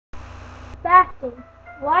Fasting.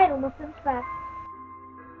 Why do Muslims fast?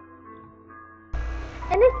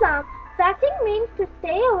 In Islam, fasting means to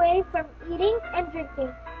stay away from eating and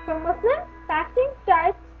drinking. For Muslims, fasting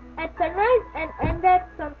starts at sunrise and ends at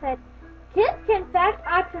sunset. Kids can fast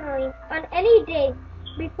optionally on any day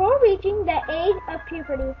before reaching the age of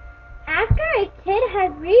puberty. After a kid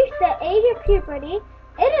has reached the age of puberty,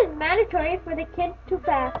 it is mandatory for the kid to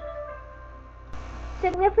fast.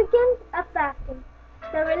 Significance of fasting.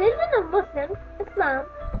 The religion of Muslims, Islam,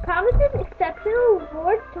 promises exceptional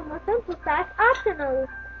rewards to Muslims who fast optionally.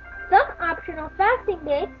 Some optional fasting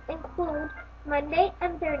dates include Monday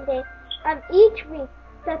and Thursday of each week,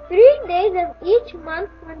 the 3 days of each month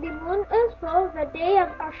when the moon is full, the day of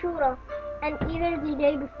Ashura, and either the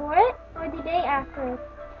day before it or the day after it.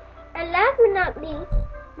 And last but not least,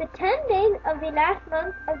 the 10 days of the last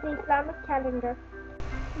month of the Islamic calendar.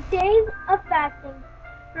 Days of fasting.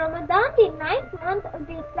 Ramadan, the 9th month of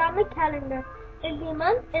the Islamic calendar, is the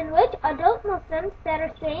month in which adult Muslims that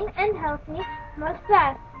are sane and healthy must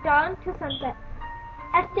fast dawn to sunset.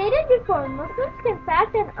 As stated before, Muslims can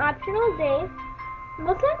fast on optional days.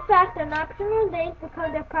 Muslims fast on optional days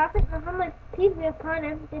because their Prophet Muhammad, peace be upon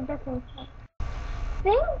him, did the same.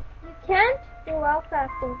 Things you can't do while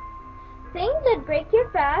fasting. Things that break your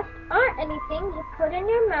fast aren't anything you put in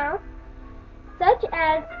your mouth, such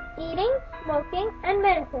as eating, smoking, and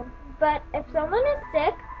medicine. But if someone is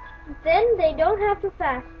sick, then they don't have to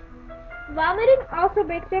fast. Vomiting also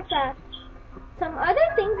breaks your fast. Some other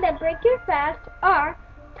things that break your fast are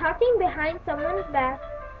talking behind someone's back,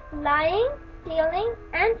 lying, stealing,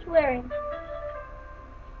 and swearing.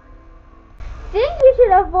 Things you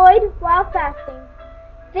should avoid while fasting.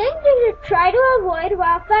 Things you should try to avoid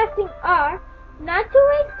while fasting are not to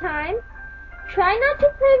waste time, try not to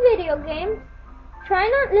play video games, try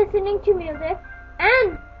not listening to music,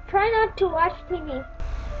 and try not to watch TV.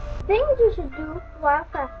 Things you should do while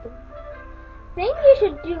fasting. Things you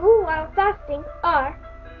should do while fasting are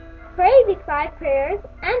pray the 5 prayers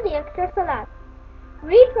and the extra salat.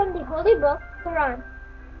 Read from the holy book, Quran.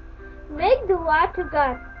 Make dua to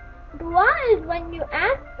God. Dua is when you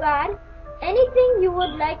ask God anything you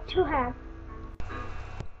would like to have.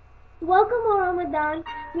 Welcome, O Ramadan.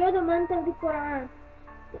 You're the month of the Quran.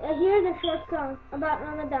 Here's a short song about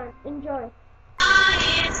Ramadan. Enjoy.